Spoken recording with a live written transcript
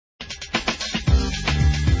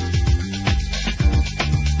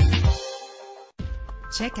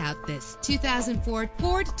Check out this 2004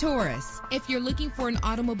 Ford Taurus. If you're looking for an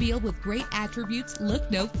automobile with great attributes,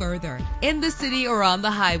 look no further. In the city or on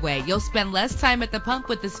the highway, you'll spend less time at the pump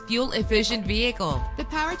with this fuel-efficient vehicle. The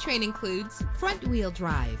powertrain includes front-wheel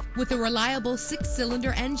drive with a reliable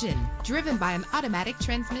 6-cylinder engine driven by an automatic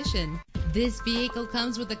transmission. This vehicle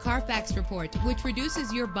comes with a Carfax report, which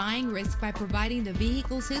reduces your buying risk by providing the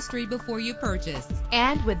vehicle's history before you purchase.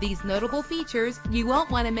 And with these notable features, you won't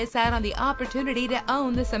want to miss out on the opportunity to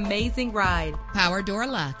own this amazing ride. Power door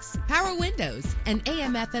locks, power windows, an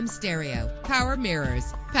AM/FM stereo, power mirrors,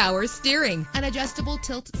 power steering, an adjustable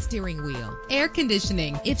tilt steering wheel, air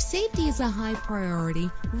conditioning. If safety is a high priority,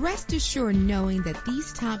 rest assured knowing that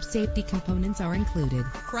these top safety components are included: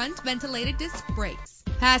 front ventilated disc brakes,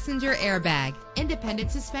 passenger airbag,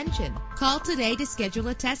 independent suspension. Call today to schedule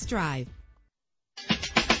a test drive.